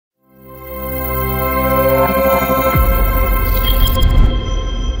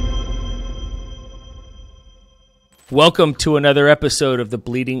Welcome to another episode of the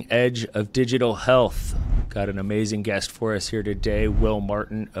Bleeding Edge of Digital Health. Got an amazing guest for us here today, Will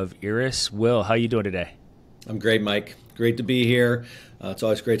Martin of IRRAS. Will, how you doing today? I'm great, Mike. Great to be here. It's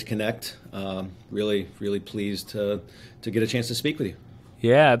always great to connect. Really pleased to get a chance to speak with you.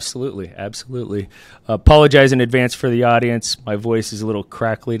 Yeah, absolutely. Apologize in advance for the audience. My voice is a little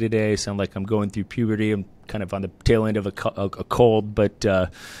crackly today. I sound like I'm going through puberty. I'm kind of on the tail end of a cold, but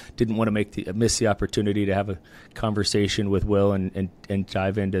didn't want to miss the opportunity to have a conversation with Will and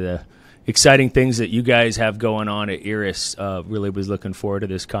dive into the exciting things that you guys have going on at IRRAS. Really was looking forward to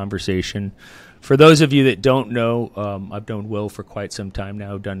this conversation. For those of you that don't know, I've known Will for quite some time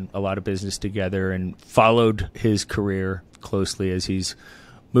now, done a lot of business together and followed his career closely as he's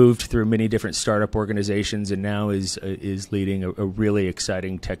moved through many different startup organizations and now is leading a really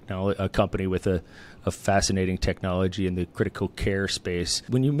exciting company with a fascinating technology in the critical care space.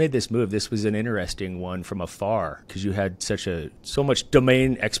 When you made this move, this was an interesting one from afar because you had so much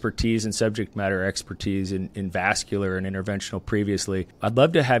domain expertise and subject matter expertise in vascular and interventional previously. I'd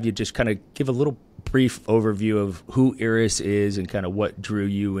love to have you just kind of give a little brief overview of who IRRAS is and kind of what drew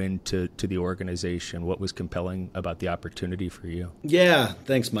you into the organization. What was compelling about the opportunity for you? Yeah,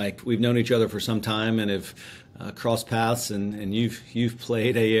 thanks, Mike. We've known each other for some time and have crossed paths, and you've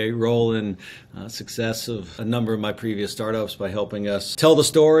played a role in success of a number of my previous startups by helping us tell the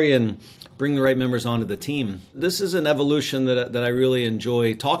story and bring the right members onto the team. This is an evolution that I really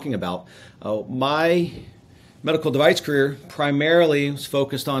enjoy talking about. My medical device career primarily was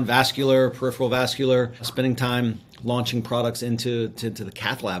focused on vascular, peripheral vascular, spending time launching products into the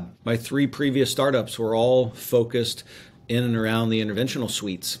cath lab. My three previous startups were all focused in and around the interventional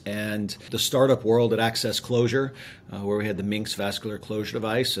suites. And the startup world at Access Closure, where we had the Minx vascular closure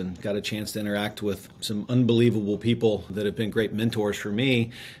device and got a chance to interact with some unbelievable people that have been great mentors for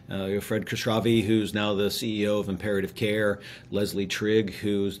me. Fred Khosravi, who's now the CEO of Imperative Care, Leslie Trigg,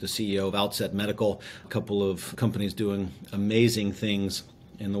 who's the CEO of Outset Medical, a couple of companies doing amazing things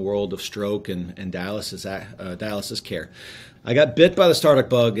in the world of stroke and dialysis care. I got bit by the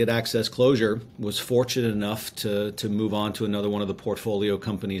startup bug at Access Closure, was fortunate enough to move on to another one of the portfolio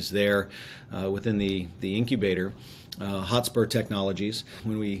companies there within the incubator, Hotspur Technologies.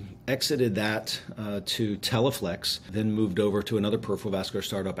 When we exited that to Teleflex, then moved over to another peripheral vascular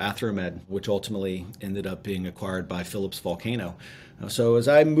startup, Atheromed, which ultimately ended up being acquired by Philips Volcano. So as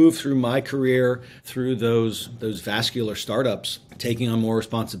I moved through my career through those vascular startups, taking on more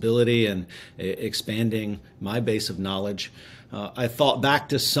responsibility and expanding my base of knowledge, I thought back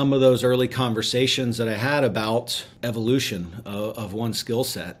to some of those early conversations that I had about evolution of one's skill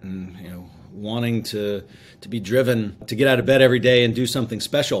set and wanting to be driven to get out of bed every day and do something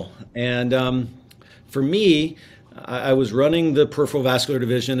special. And for me, I was running the peripheral vascular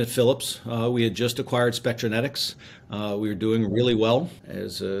division at Philips. We had just acquired Spectranetics. We were doing really well. It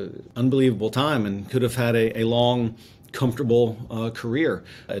was an unbelievable time and could have had a long, comfortable career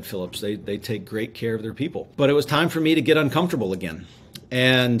at Philips. They take great care of their people. But it was time for me to get uncomfortable again.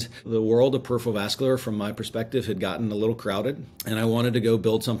 And the world of peripheral vascular, from my perspective, had gotten a little crowded, and I wanted to go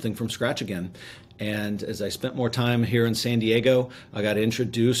build something from scratch again. And as I spent more time here in San Diego, I got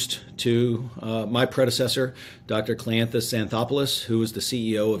introduced to my predecessor, Dr. Kleanthis Xanthopoulos, who was the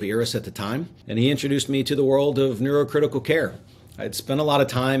CEO of IRRAS at the time. And he introduced me to the world of neurocritical care. I'd spent a lot of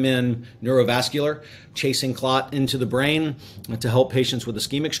time in neurovascular, chasing clot into the brain to help patients with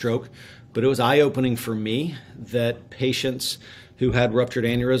ischemic stroke. But it was eye-opening for me that patients who had ruptured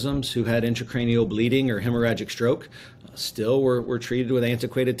aneurysms, who had intracranial bleeding or hemorrhagic stroke, still were treated with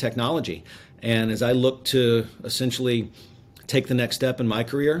antiquated technology. And as I looked to essentially take the next step in my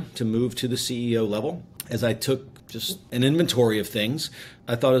career to move to the CEO level, as I took just an inventory of things,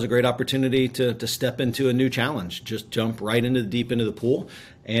 I thought it was a great opportunity to step into a new challenge, just jump right into the deep end of the pool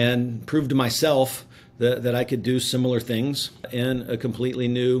and prove to myself that I could do similar things in a completely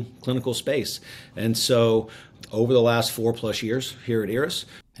new clinical space. And so over the last 4+ years here at IRRAS.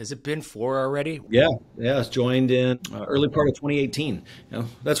 Has it been 4 already? Yeah, it's joined in early part of 2018.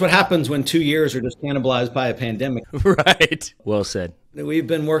 That's what happens when 2 years are just cannibalized by a pandemic. Right. Well said. We've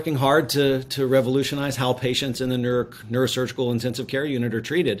been working hard to revolutionize how patients in the neurosurgical intensive care unit are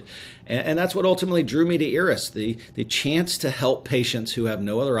treated. And that's what ultimately drew me to IRRAS, the chance to help patients who have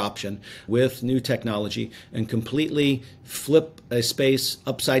no other option with new technology and completely flip a space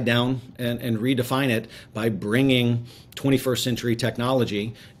upside down and redefine it by bringing 21st century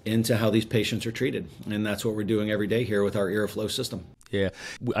technology into how these patients are treated. And that's what we're doing every day here with our IRRAflow system. Yeah.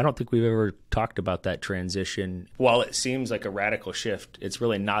 I don't think we've ever talked about that transition. While it seems like a radical shift, it's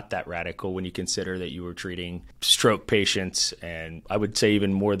really not that radical when you consider that you were treating stroke patients, and I would say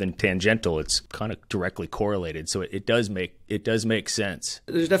even more than tangential, it's kind of directly correlated. So it does make sense.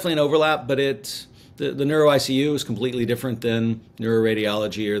 There's definitely an overlap, but the neuro ICU is completely different than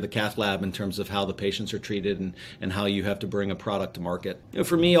neuroradiology or the cath lab in terms of how the patients are treated and how you have to bring a product to market.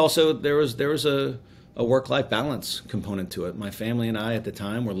 For me also, there was a work-life balance component to it. My family and I at the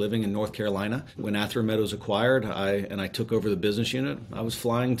time were living in North Carolina. When Athra was acquired, I took over the business unit. I was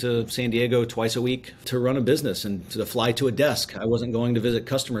flying to San Diego twice a week to run a business and to fly to a desk. I wasn't going to visit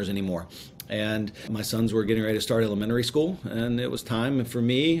customers anymore. And my sons were getting ready to start elementary school, and it was time for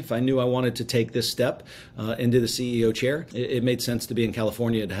me, if I knew I wanted to take this step into the CEO chair, it made sense to be in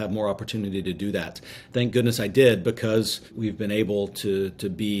California to have more opportunity to do that. Thank goodness I did, because we've been able to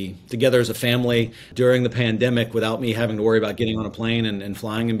be together as a family during the pandemic without me having to worry about getting on a plane and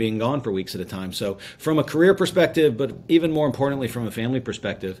flying and being gone for weeks at a time. So from a career perspective, but even more importantly from a family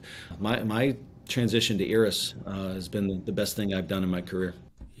perspective, my transition to IRRAS has been the best thing I've done in my career.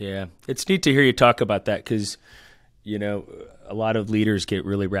 Yeah, it's neat to hear you talk about that, because, a lot of leaders get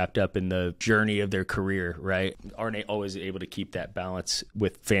really wrapped up in the journey of their career, right? Aren't always able to keep that balance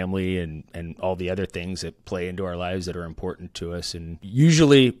with family and all the other things that play into our lives that are important to us. And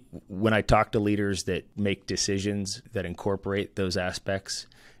usually when I talk to leaders that make decisions that incorporate those aspects,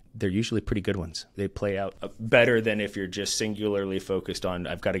 they're usually pretty good ones. They play out better than if you're just singularly focused on,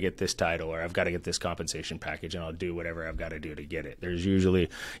 I've got to get this title or I've got to get this compensation package and I'll do whatever I've got to do to get it. There's usually,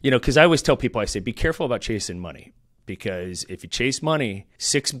 because I always tell people, I say, be careful about chasing money, because if you chase money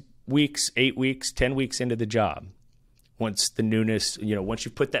 6 weeks, 8 weeks, 10 weeks into the job, once the newness, once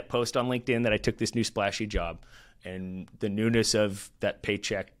you put that post on LinkedIn that I took this new splashy job, and the newness of that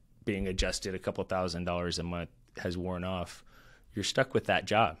paycheck being adjusted a couple $1,000s a month has worn off, you're stuck with that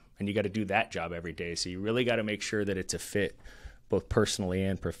job, and you got to do that job every day. So you really got to make sure that it's a fit, both personally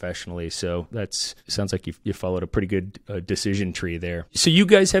and professionally. So sounds like you followed a pretty good decision tree there. So you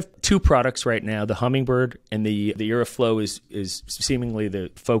guys have 2 products right now, the Hummingbird and the IRRAflow is seemingly the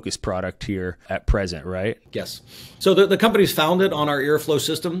focus product here at present, right? Yes. So the company's founded on our IRRAflow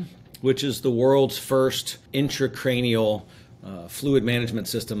system, which is the world's first intracranial fluid management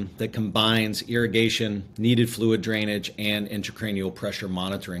system that combines irrigation, needed fluid drainage, and intracranial pressure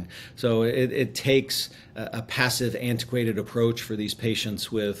monitoring. So it takes a passive, antiquated approach for these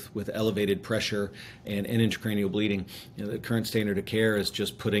patients with elevated pressure and intracranial bleeding. The current standard of care is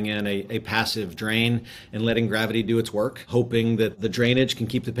just putting in a passive drain and letting gravity do its work, hoping that the drainage can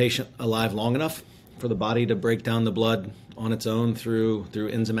keep the patient alive long enough for the body to break down the blood on its own through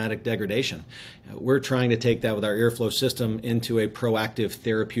enzymatic degradation. We're trying to take that with our IRRAflow system into a proactive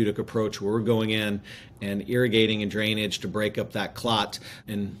therapeutic approach where we're going in and irrigating and drainage to break up that clot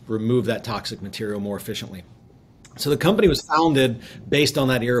and remove that toxic material more efficiently. So the company was founded based on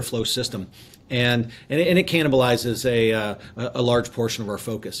that IRRAflow system. And it cannibalizes a large portion of our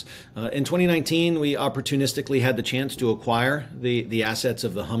focus. In 2019, we opportunistically had the chance to acquire the assets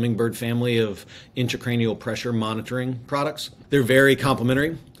of the Hummingbird family of intracranial pressure monitoring products. They're very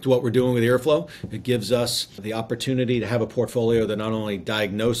complementary to what we're doing with IRRAflow. It gives us the opportunity to have a portfolio that not only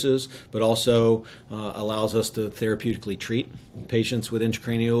diagnoses, but also allows us to therapeutically treat patients with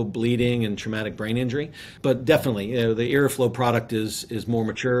intracranial bleeding and traumatic brain injury. But definitely, the IRRAflow product is more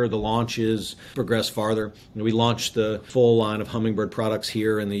mature. The launch is progressed farther. We launched the full line of Hummingbird products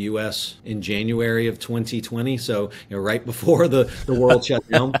here in the U.S. in January of 2020, so right before the world shut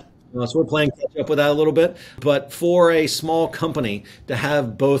down. So we're playing catch up with that a little bit. But for a small company to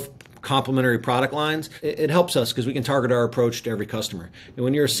have both complementary product lines, it helps us because we can target our approach to every customer. And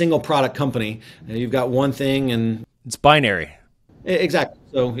when you're a single product company, you've got one thing and it's binary. Exactly.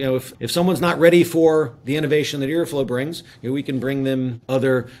 So, if someone's not ready for the innovation that IRRAflow brings, we can bring them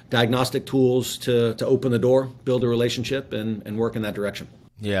other diagnostic tools to open the door, build a relationship, and work in that direction.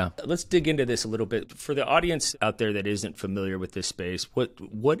 Yeah. Let's dig into this a little bit. For the audience out there that isn't familiar with this space,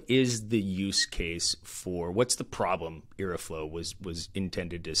 what is the use case for, what's the problem IRRAflow was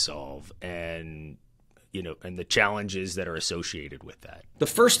intended to solve, and the challenges that are associated with that? The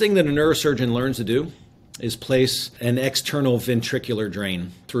first thing that a neurosurgeon learns to do is place an external ventricular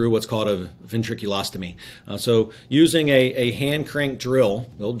drain through what's called a ventriculostomy. So using a hand crank drill,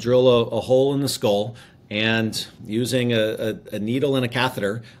 they'll drill a hole in the skull, and using a needle and a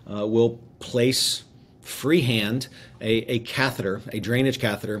catheter, we'll place freehand a catheter, a drainage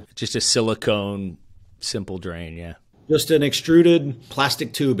catheter. Just a silicone, simple drain, yeah. Just an extruded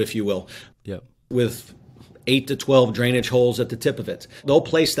plastic tube, if you will. Yep. With 8 to 12 drainage holes at the tip of it. They'll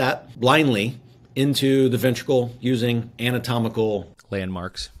place that blindly into the ventricle using anatomical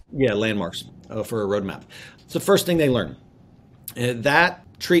Landmarks. Yeah, landmarks for a roadmap. It's the first thing they learn. That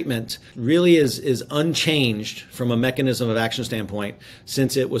treatment really is unchanged from a mechanism of action standpoint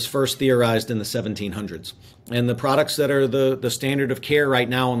since it was first theorized in the 1700s. And the products that are the standard of care right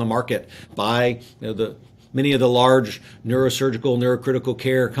now on the market by many of the large neurosurgical, neurocritical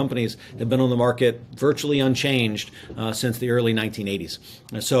care companies have been on the market virtually unchanged since the early 1980s.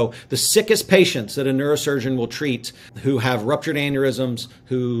 And so the sickest patients that a neurosurgeon will treat who have ruptured aneurysms,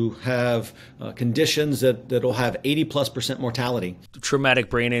 who have conditions that will have 80+% mortality. Traumatic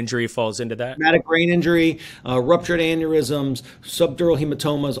brain injury falls into that? Traumatic brain injury, ruptured aneurysms, subdural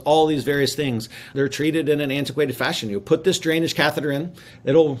hematomas, all these various things. They're treated in an antiquated fashion. You put this drainage catheter in,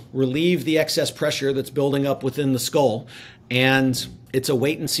 it'll relieve the excess pressure that's building up within the skull, and it's a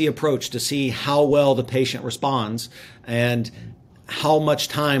wait and see approach to see how well the patient responds and how much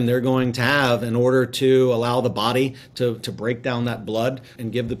time they're going to have in order to allow the body to break down that blood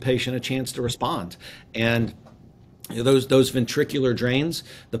and give the patient a chance to respond. And those ventricular drains,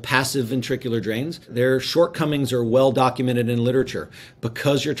 the passive ventricular drains, their shortcomings are well documented in literature.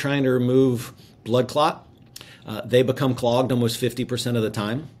 Because you're trying to remove blood clot, they become clogged almost 50% of the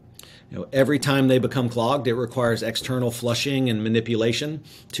time. Every time they become clogged, it requires external flushing and manipulation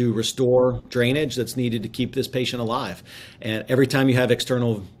to restore drainage that's needed to keep this patient alive. And every time you have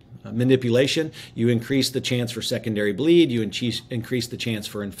external manipulation, you increase the chance for secondary bleed, you increase the chance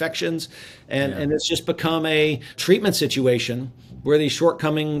for infections, and it's just become a treatment situation where these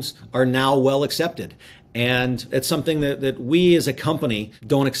shortcomings are now well accepted. And it's something that we as a company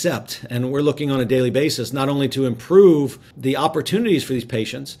don't accept. And we're looking on a daily basis, not only to improve the opportunities for these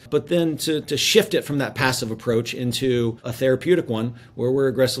patients, but then to shift it from that passive approach into a therapeutic one where we're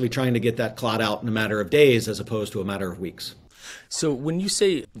aggressively trying to get that clot out in a matter of days as opposed to a matter of weeks. So when you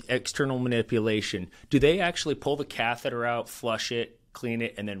say external manipulation, do they actually pull the catheter out, flush it, clean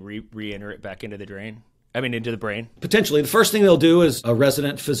it, and then re-enter it back into the drain? Into the brain? Potentially. The first thing they'll do is a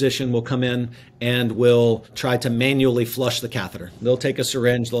resident physician will come in and will try to manually flush the catheter. They'll take a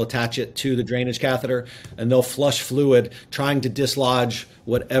syringe, they'll attach it to the drainage catheter, and they'll flush fluid, trying to dislodge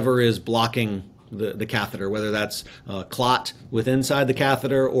whatever is blocking the catheter, whether that's clot inside the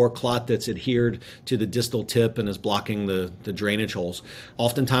catheter or clot that's adhered to the distal tip and is blocking the drainage holes.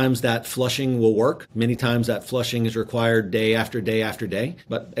 Oftentimes that flushing will work. Many times that flushing is required day after day after day.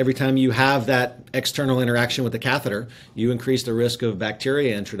 But every time you have that external interaction with the catheter, you increase the risk of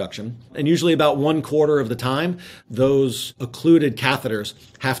bacteria introduction. And usually about 1/4 of the time, those occluded catheters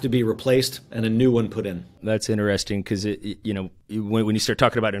have to be replaced and a new one put in. That's interesting because, when you start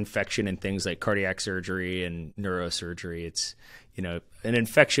talking about infection and things like cardiac surgery and neurosurgery, it's, an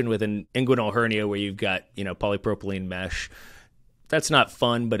infection with an inguinal hernia where you've got, polypropylene mesh. That's not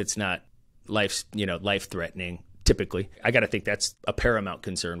fun, but it's not life-threatening. Typically, I got to think that's a paramount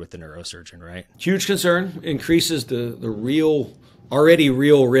concern with the neurosurgeon, right? Huge concern, increases the already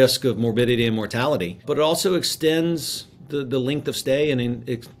real risk of morbidity and mortality, but it also extends the length of stay and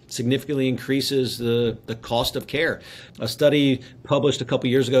it significantly increases the cost of care. A study published a couple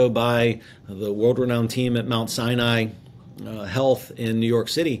years ago by the world-renowned team at Mount Sinai Health in New York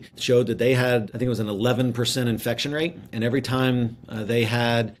City showed that they had, I think it was an 11% infection rate, and every time they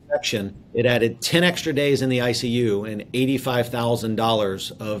had infection, it added 10 extra days in the ICU and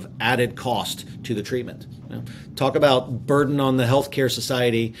 $85,000 of added cost to the treatment. Talk about burden on the healthcare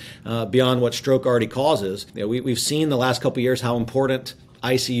society beyond what stroke already causes. We've seen the last couple of years how important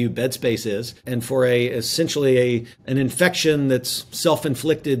ICU bed space is, and for essentially an infection that's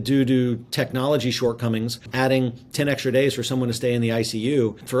self-inflicted due to technology shortcomings, adding 10 extra days for someone to stay in the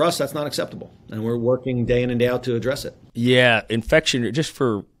ICU, for us, that's not acceptable. And we're working day in and day out to address it. Yeah, infection, just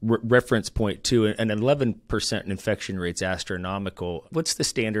for reference point too, an 11% infection rate's astronomical. What's the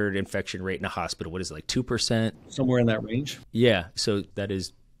standard infection rate in a hospital? What is it, like 2%? Somewhere in that range. Yeah, so that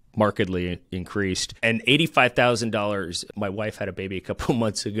is markedly increased. And $85,000, my wife had a baby a couple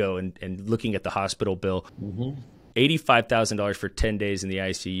months ago, and looking at the hospital bill, $85,000 for 10 days in the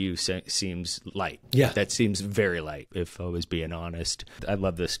ICU seems light. Yeah. That seems very light, if I was being honest. I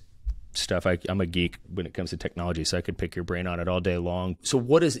love this stuff. I'm a geek when it comes to technology, so I could pick your brain on it all day long. So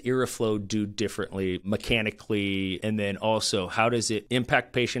what does IRRAflow do differently mechanically? And then also, how does it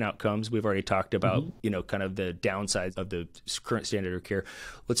impact patient outcomes? We've already talked about, kind of the downsides of the current standard of care.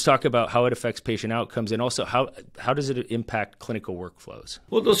 Let's talk about how it affects patient outcomes, and also how does it impact clinical workflows?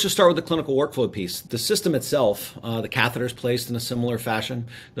 Well, let's just start with the clinical workflow piece. The system itself, the catheter is placed in a similar fashion.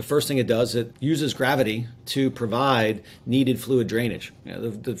 The first thing it does, it uses gravity to provide needed fluid drainage.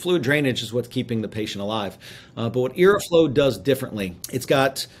 The fluid drainage drainage is what's keeping the patient alive. But what IRRAflow does differently, it's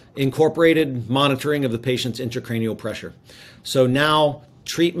got incorporated monitoring of the patient's intracranial pressure. So now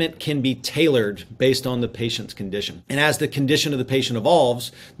treatment can be tailored based on the patient's condition. And as the condition of the patient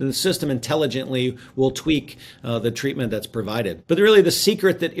evolves, then the system intelligently will tweak the treatment that's provided. But really the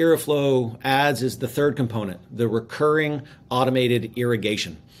secret that IRRAflow adds is the third component, the recurring automated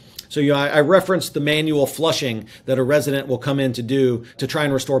irrigation. So I referenced the manual flushing that a resident will come in to do to try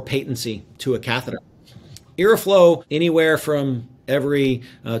and restore patency to a catheter. IRRAflow, anywhere from every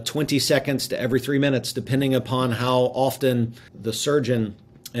 20 seconds to every 3 minutes, depending upon how often the surgeon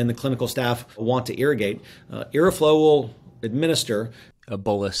and the clinical staff want to irrigate. IRRAflow will administer a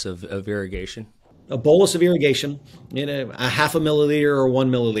bolus of irrigation. A bolus of irrigation in a half a milliliter or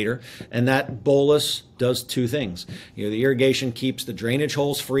 1 milliliter. And that bolus does two things. The irrigation keeps the drainage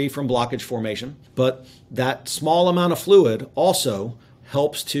holes free from blockage formation, but that small amount of fluid also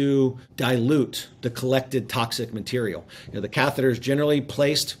helps to dilute the collected toxic material. The catheter is generally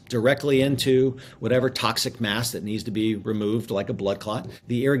placed directly into whatever toxic mass that needs to be removed, like a blood clot.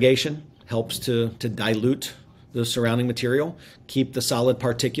 The irrigation helps to dilute the surrounding material, keep the solid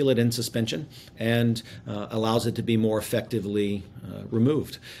particulate in suspension, and allows it to be more effectively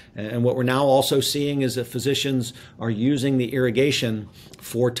removed. And what we're now also seeing is that physicians are using the irrigation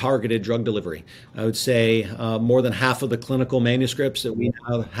for targeted drug delivery. I would say more than half of the clinical manuscripts that we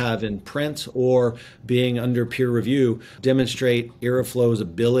now have in print or being under peer review demonstrate IRRAflow's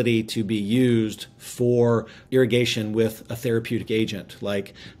ability to be used for irrigation with a therapeutic agent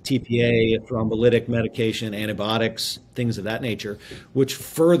like TPA, thrombolytic medication, antibiotics, things of that nature, which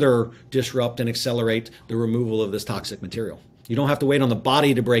further disrupt and accelerate the removal of this toxic material. You don't have to wait on the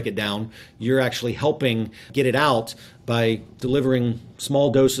body to break it down. You're actually helping get it out by delivering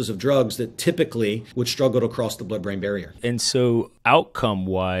small doses of drugs that typically would struggle to cross the blood-brain barrier. And so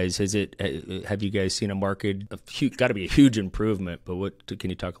outcome-wise, have you guys seen a market, got to be a huge improvement, but can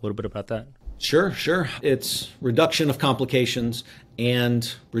you talk a little bit about that? Sure. It's reduction of complications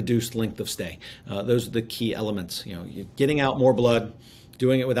and reduced length of stay. Those are the key elements. You're getting out more blood,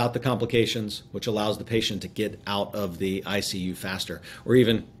 doing it without the complications, which allows the patient to get out of the ICU faster, or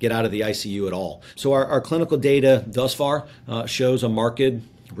even get out of the ICU at all. So our clinical data thus far shows a marked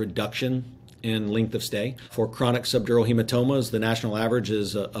reduction in length of stay. For chronic subdural hematomas, the national average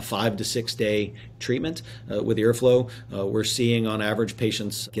is a 5 to 6 day treatment. With IRRAflow, we're seeing on average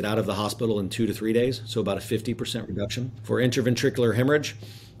patients get out of the hospital in 2 to 3 days, so about a 50% reduction. For intraventricular hemorrhage,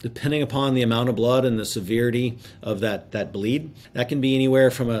 depending upon the amount of blood and the severity of that bleed, that can be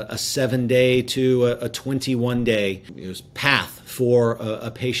anywhere from a 7-day to a 21-day path for a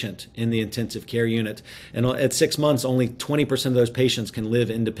patient in the intensive care unit. And at 6 months, only 20% of those patients can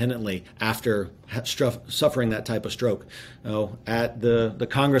live independently after suffering that type of stroke. At the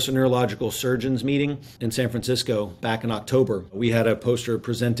Congress of Neurological Surgeons meeting in San Francisco back in October, we had a poster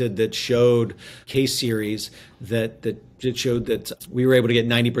presented that showed case series that showed that we were able to get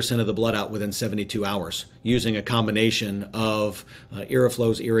 90% of the blood out within 72 hours using a combination of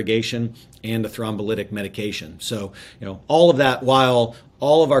IRRAflow's irrigation and a thrombolytic medication. So, all of that while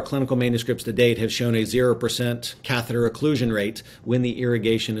all of our clinical manuscripts to date have shown a 0% catheter occlusion rate when the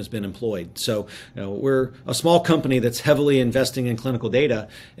irrigation has been employed. So we're a small company that's heavily investing in clinical data,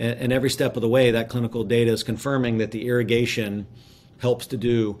 and every step of the way that clinical data is confirming that the irrigation helps to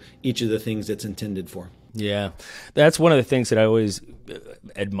do each of the things it's intended for. Yeah, that's one of the things that I always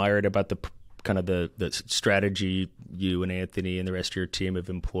admired about the strategy you and Anthony and the rest of your team have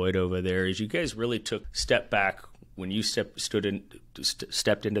employed over there is you guys really took a step back when you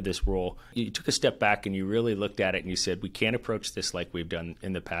stepped into this role. You took a step back and you really looked at it and you said, we can't approach this like we've done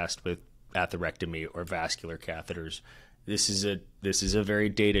in the past with atherectomy or vascular catheters. This is a very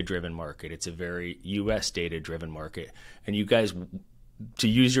data-driven market. It's a very U.S. data-driven market. And you guys, to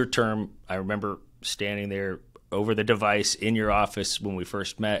use your term, I remember standing there over the device in your office when we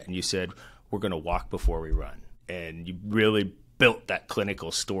first met, and you said, we're going to walk before we run. And you really built that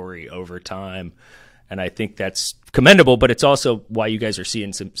clinical story over time. And I think that's commendable, but it's also why you guys are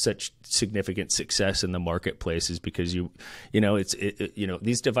seeing such significant success in the marketplace is because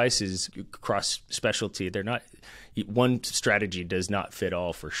these devices cross specialty. They're not one strategy does not fit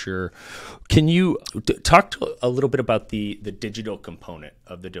all for sure. Can you talk a little bit about the digital component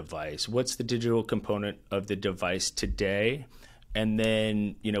of the device? What's the digital component of the device today? And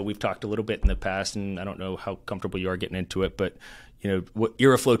then, we've talked a little bit in the past, and I don't know how comfortable you are getting into it, but what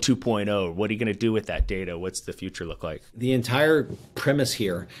IRRAflow 2.0, what are you going to do with that data? What's the future look like? The entire premise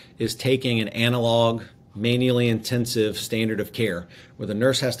here is taking an analog manually intensive standard of care where the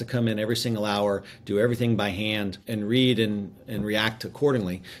nurse has to come in every single hour, do everything by hand, and read and react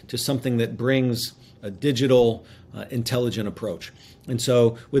accordingly, to something that brings a digital, intelligent approach. And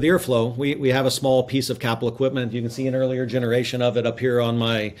so with IRRAflow, we have a small piece of capital equipment. You can see an earlier generation of it up here on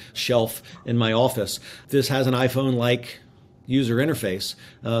my shelf in my office. This has an iPhone-like user interface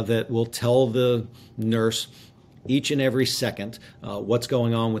that will tell the nurse each and every second what's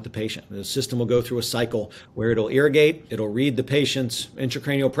going on with the patient. The system will go through a cycle where it'll irrigate, it'll read the patient's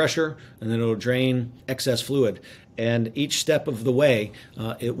intracranial pressure, and then it'll drain excess fluid. And each step of the way,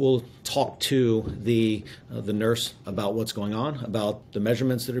 it will talk to the nurse about what's going on, about the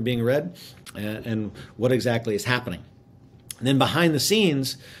measurements that are being read, and what exactly is happening. And then behind the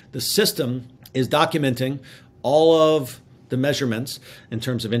scenes, the system is documenting all of the measurements in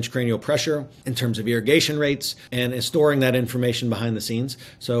terms of intracranial pressure, in terms of irrigation rates, and is storing that information behind the scenes.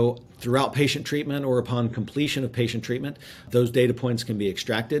 So throughout patient treatment or upon completion of patient treatment, those data points can be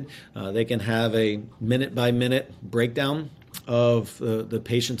extracted. They can have a minute-by-minute breakdown of the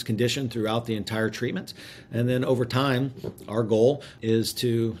patient's condition throughout the entire treatment. And then over time, our goal is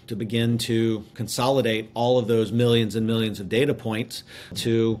to begin to consolidate all of those millions and millions of data points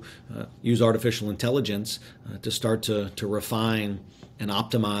to use artificial intelligence to start to refine and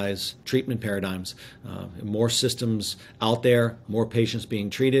optimize treatment paradigms. More systems out there, more patients being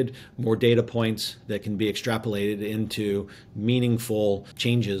treated, more data points that can be extrapolated into meaningful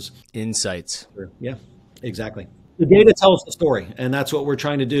changes. Insights. Yeah, exactly. The data tells the story, and that's what we're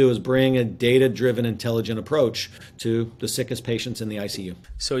trying to do, is bring a data-driven, intelligent approach to the sickest patients in the ICU.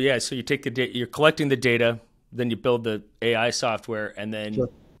 So you take the data, you're collecting the data, then you build the AI software, and then Sure.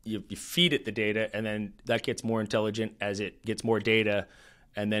 you feed it the data, and then that gets more intelligent as it gets more data,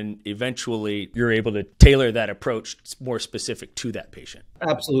 and then eventually you're able to tailor that approach more specific to that patient.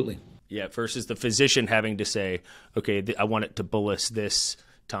 Absolutely. Yeah, versus the physician having to say, okay, I want it to bolus this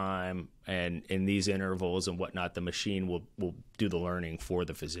time and in these intervals and whatnot. The machine will do the learning for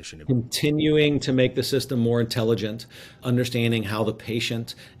the physician. Continuing to make the system more intelligent, understanding how the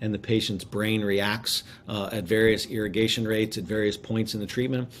patient and the patient's brain reacts at various irrigation rates at various points in the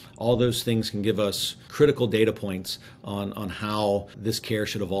treatment. All those things can give us critical data points on how this care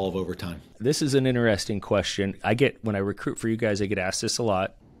should evolve over time. This is an interesting question. When I recruit for you guys, I get asked this a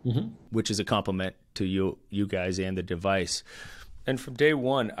lot, which is a compliment to you guys and the device. And from day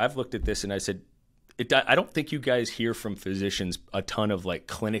one, I've looked at this and I said, I don't think you guys hear from physicians a ton of like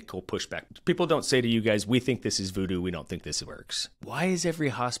clinical pushback. People don't say to you guys, we think this is voodoo, we don't think this works. Why is every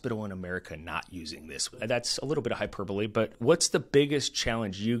hospital in America not using this? That's a little bit of hyperbole, but what's the biggest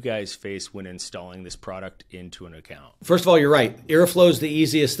challenge you guys face when installing this product into an account? First of all, you're right. IRRAflow is the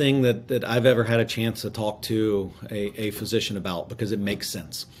easiest thing that I've ever had a chance to talk to a physician about, because it makes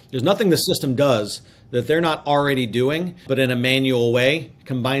sense. There's nothing the system does that they're not already doing, but in a manual way,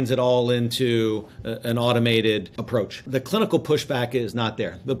 combines it all into an automated approach. The clinical pushback is not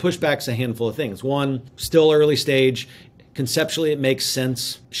there. The pushback's a handful of things. One, still early stage. Conceptually, it makes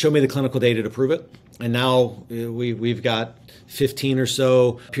sense. Show me the clinical data to prove it. And now we've got 15 or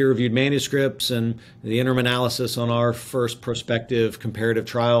so peer-reviewed manuscripts, and the interim analysis on our first prospective comparative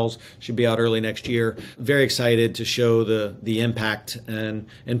trials should be out early next year. Very excited to show the impact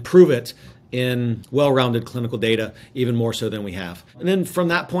and prove it in well-rounded clinical data, even more so than we have. And then from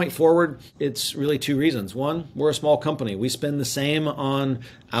that point forward, it's really two reasons. One, we're a small company. We spend the same on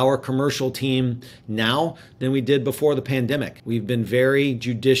our commercial team now than we did before the pandemic. We've been very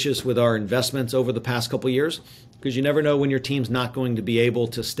judicious with our investments over the past couple of years, because you never know when your team's not going to be able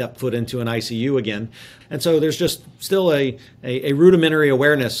to step foot into an ICU again. And so there's just still a rudimentary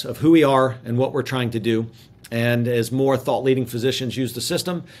awareness of who we are and what we're trying to do. And as more thought-leading physicians use the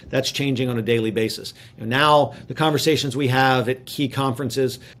system, that's changing on a daily basis. Now, the conversations we have at key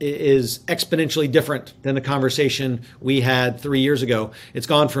conferences is exponentially different than the conversation we had 3 years ago. It's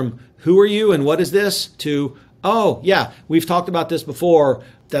gone from, who are you and what is this, to, oh, yeah, we've talked about this before.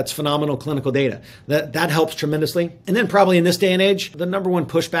 That's phenomenal clinical data. That helps tremendously. And then probably in this day and age, the number one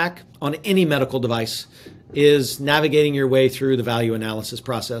pushback on any medical device is navigating your way through the value analysis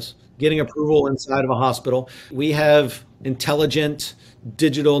process, getting approval inside of a hospital. We have intelligent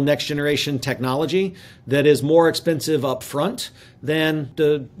digital next generation technology that is more expensive up front than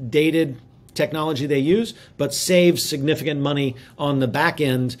the dated technology they use, but saves significant money on the back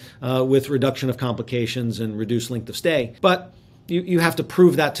end with reduction of complications and reduced length of stay. But you have to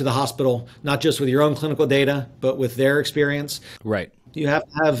prove that to the hospital, not just with your own clinical data, but with their experience. Right. You have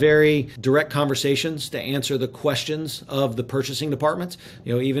to have very direct conversations to answer the questions of the purchasing department.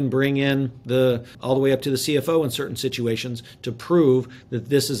 Even bring in all the way up to the CFO in certain situations to prove that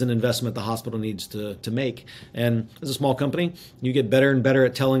this is an investment the hospital needs to make. And as a small company, you get better and better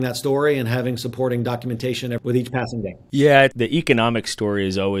at telling that story and having supporting documentation with each passing day. Yeah, the economic story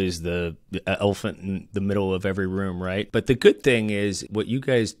is always the elephant in the middle of every room, right? But the good thing is what you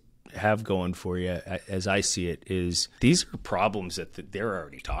guys have going for you, as I see it, is these are problems that they're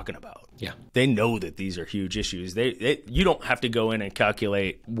already talking about. Yeah. They know that these are huge issues. You don't have to go in and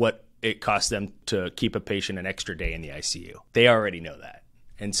calculate what it costs them to keep a patient an extra day in the ICU. They already know that.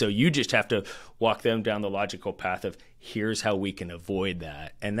 And so you just have to walk them down the logical path of here's how we can avoid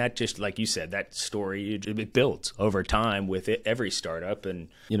that. And that just, like you said, that story, it builds over time with every startup. And,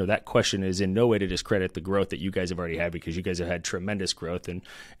 that question is in no way to discredit the growth that you guys have already had, because you guys have had tremendous growth and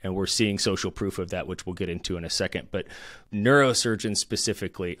we're seeing social proof of that, which we'll get into in a second. But neurosurgeons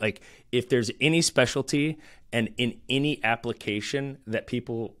specifically, like if there's any specialty and in any application that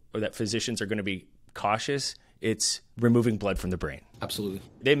people or that physicians are going to be cautious, it's removing blood from the brain. Absolutely.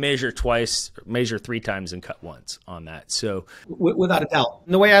 They measure twice, measure 3 times, and cut once on that. So, without a doubt,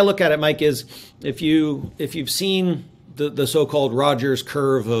 and the way I look at it, Mike, is if you've seen the so-called Rogers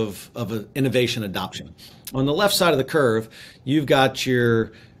curve of innovation adoption, on the left side of the curve, you've got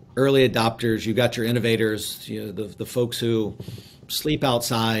your early adopters, you've got your innovators, the folks who sleep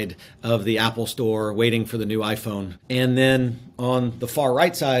outside of the Apple store waiting for the new iPhone. And then on the far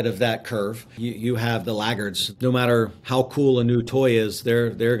right side of that curve, you have the laggards. No matter how cool a new toy is,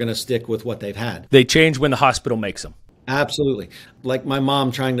 they're going to stick with what they've had. They change when the hospital makes them. Absolutely. Like my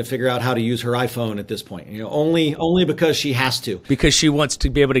mom trying to figure out how to use her iPhone at this point, only because she has to. Because she wants to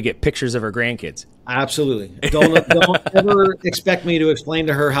be able to get pictures of her grandkids. Absolutely. Don't ever expect me to explain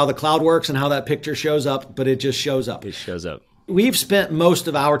to her how the cloud works and how that picture shows up, but it just shows up. It shows up. We've spent most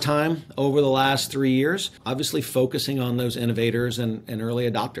of our time over the last 3 years, obviously focusing on those innovators and early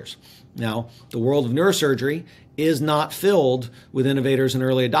adopters. Now, the world of neurosurgery is not filled with innovators and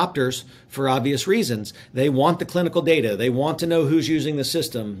early adopters for obvious reasons. They want the clinical data. They want to know who's using the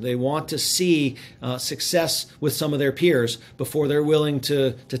system. They want to see success with some of their peers before they're willing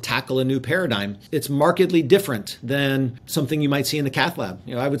to tackle a new paradigm. It's markedly different than something you might see in the cath lab.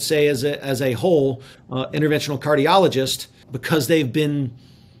 I would say as a whole, interventional cardiologist, because they've been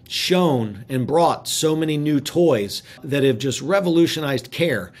shown and brought so many new toys that have just revolutionized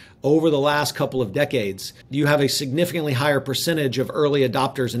care over the last couple of decades, you have a significantly higher percentage of early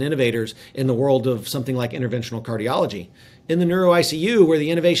adopters and innovators in the world of something like interventional cardiology. In the neuro ICU, where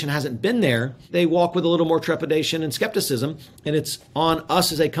the innovation hasn't been there, they walk with a little more trepidation and skepticism, and it's on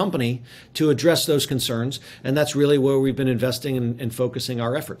us as a company to address those concerns, and that's really where we've been investing and focusing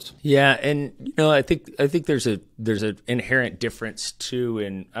our efforts. Yeah, and I think there's an inherent difference too,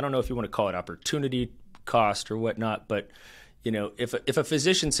 and I don't know if you want to call it opportunity cost or whatnot, but if a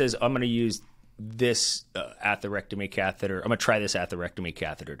physician says, I'm going to use this atherectomy catheter, I'm going to try this atherectomy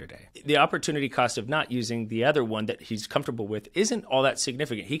catheter today, the opportunity cost of not using the other one that he's comfortable with isn't all that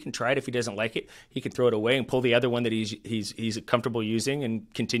significant. He can try it. If he doesn't like it, he can throw it away and pull the other one that he's comfortable using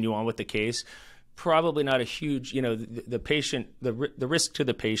and continue on with the case. Probably not a huge, the patient, the risk to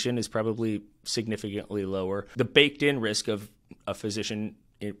the patient is probably significantly lower. The baked in risk of a physician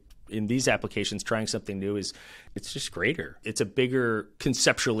in these applications trying something new it's just greater. It's a bigger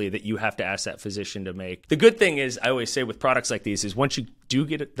conceptually that you have to ask that physician to make. The good thing is, I always say with products like these, is once you do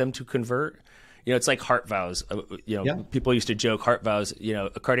get them to convert, it's like heart valves. Yeah. People used to joke heart valves,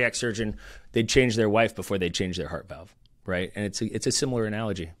 a cardiac surgeon, they'd change their wife before they'd change their heart valve. Right. And it's a similar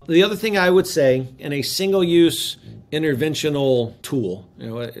analogy. The other thing I would say, in a single-use interventional tool,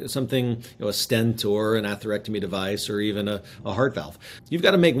 something, a stent or an atherectomy device or even a heart valve, you've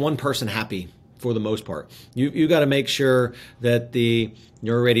got to make one person happy for the most part. You've got to make sure that the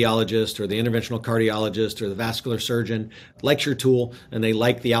neuroradiologist or the interventional cardiologist or the vascular surgeon likes your tool and they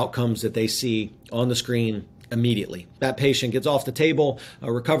like the outcomes that they see on the screen immediately. That patient gets off the table,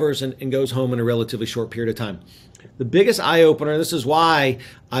 recovers, and goes home in a relatively short period of time. The biggest eye-opener, this is why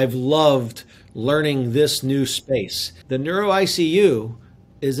I've loved learning this new space. The neuro ICU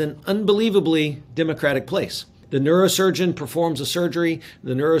is an unbelievably democratic place. The neurosurgeon performs a surgery.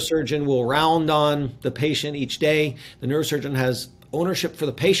 The neurosurgeon will round on the patient each day. The neurosurgeon has ownership for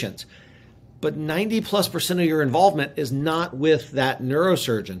the patient. But 90+% of your involvement is not with that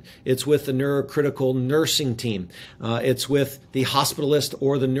neurosurgeon. It's with the neurocritical nursing team. It's with the hospitalist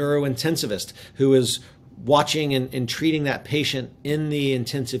or the neurointensivist who is watching and treating that patient in the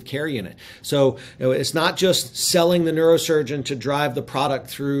intensive care unit. So it's not just selling the neurosurgeon to drive the product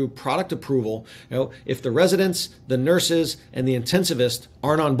through product approval. If the residents, the nurses, and the intensivist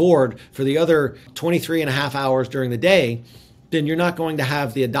aren't on board for the other 23 and a half hours during the day, then you're not going to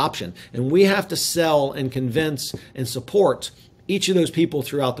have the adoption. And we have to sell and convince and support each of those people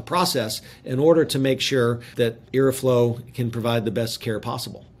throughout the process in order to make sure that IRRAflow can provide the best care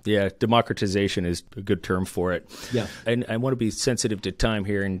possible. Yeah, democratization is a good term for it. Yeah. And I want to be sensitive to time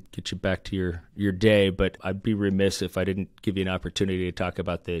here and get you back to your day, but I'd be remiss if I didn't give you an opportunity to talk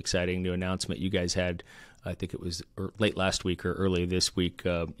about the exciting new announcement you guys had. I think it was late last week or early this week.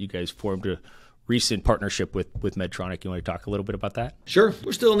 You guys formed a recent partnership with Medtronic. You want to talk a little bit about that? Sure.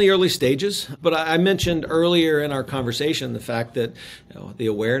 We're still in the early stages, but I mentioned earlier in our conversation the fact that the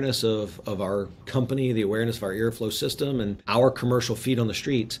awareness of our company, the awareness of our IRRAflow system, and our commercial feet on the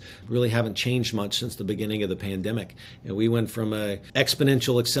streets really haven't changed much since the beginning of the pandemic. We went from an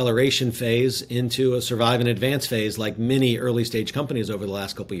exponential acceleration phase into a survive and advance phase like many early stage companies over the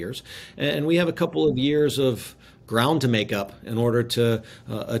last couple of years. And we have a couple of years of ground to make up in order to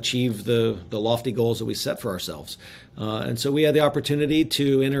achieve the lofty goals that we set for ourselves. And so we had the opportunity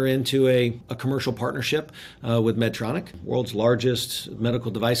to enter into a commercial partnership with Medtronic, world's largest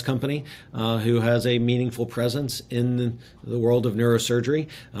medical device company, who has a meaningful presence in the world of neurosurgery,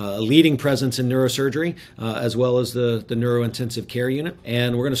 a leading presence in neurosurgery, as well as the neurointensive care unit.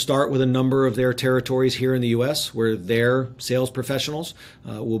 And we're going to start with a number of their territories here in the U.S. where their sales professionals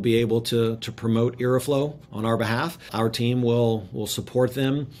will be able to promote IRRAflow on our behalf. Our team will support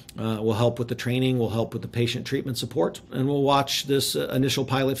them, will help with the training, will help with the patient treatment support, and we'll watch this initial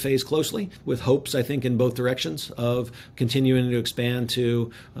pilot phase closely with hopes, I think, in both directions of continuing to expand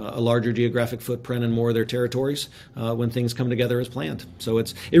to a larger geographic footprint and more of their territories when things come together as planned. So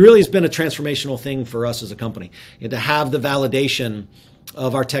it really has been a transformational thing for us as a company. And to have the validation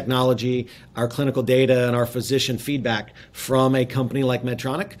of our technology, our clinical data, and our physician feedback from a company like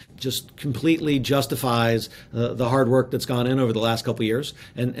Medtronic just completely justifies the hard work that's gone in over the last couple of years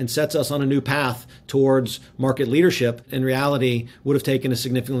and sets us on a new path towards market leadership. In reality, would have taken a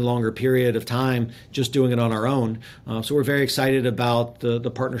significantly longer period of time just doing it on our own. So we're very excited about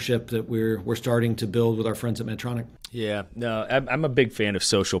the partnership that we're starting to build with our friends at Medtronic. Yeah, no, I'm a big fan of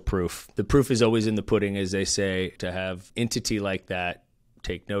social proof. The proof is always in the pudding, as they say. To have entity like that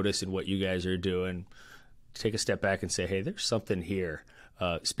take notice in what you guys are doing, take a step back and say, hey, there's something here,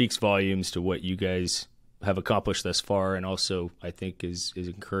 speaks volumes to what you guys have accomplished thus far, and also I think is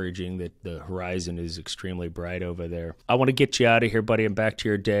encouraging that the horizon is extremely bright over there. I want to get you out of here, buddy, and back to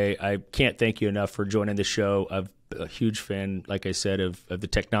your day. I can't thank you enough for joining the show. I'm a huge fan, like I said, of the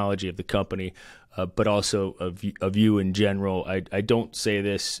technology of the company, but also of you in general. I don't say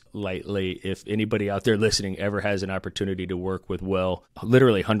this lightly. If anybody out there listening ever has an opportunity to work with Will,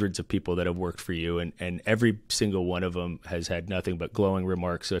 literally hundreds of people that have worked for you, and every single one of them has had nothing but glowing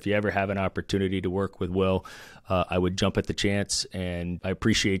remarks. So if you ever have an opportunity to work with Will, I would jump at the chance, and I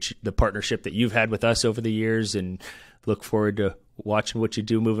appreciate the partnership that you've had with us over the years, and look forward to watching what you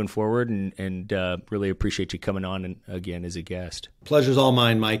do moving forward, and really appreciate you coming on and again as a guest. Pleasure's all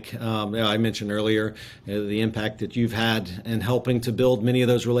mine, Mike. I mentioned earlier the impact that you've had in helping to build many of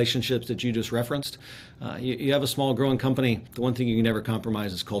those relationships that you just referenced. You have a small growing company. The one thing you can never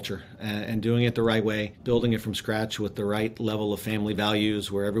compromise is culture, and doing it the right way, building it from scratch with the right level of family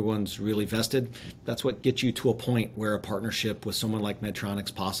values where everyone's really vested. That's what gets you to a point where a partnership with someone like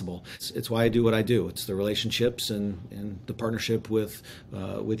Medtronic's possible. It's why I do what I do. It's the relationships and the partnership with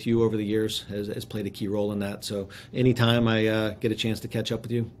you over the years has played a key role in that. So anytime I get a chance to catch up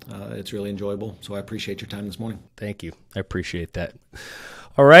with you, it's really enjoyable. So I appreciate your time this morning. Thank you. I appreciate that.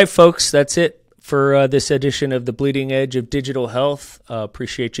 All right, folks, that's it for this edition of The Bleeding Edge of Digital Health.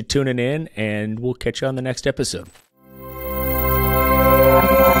 Appreciate you tuning in, and we'll catch you on the next episode.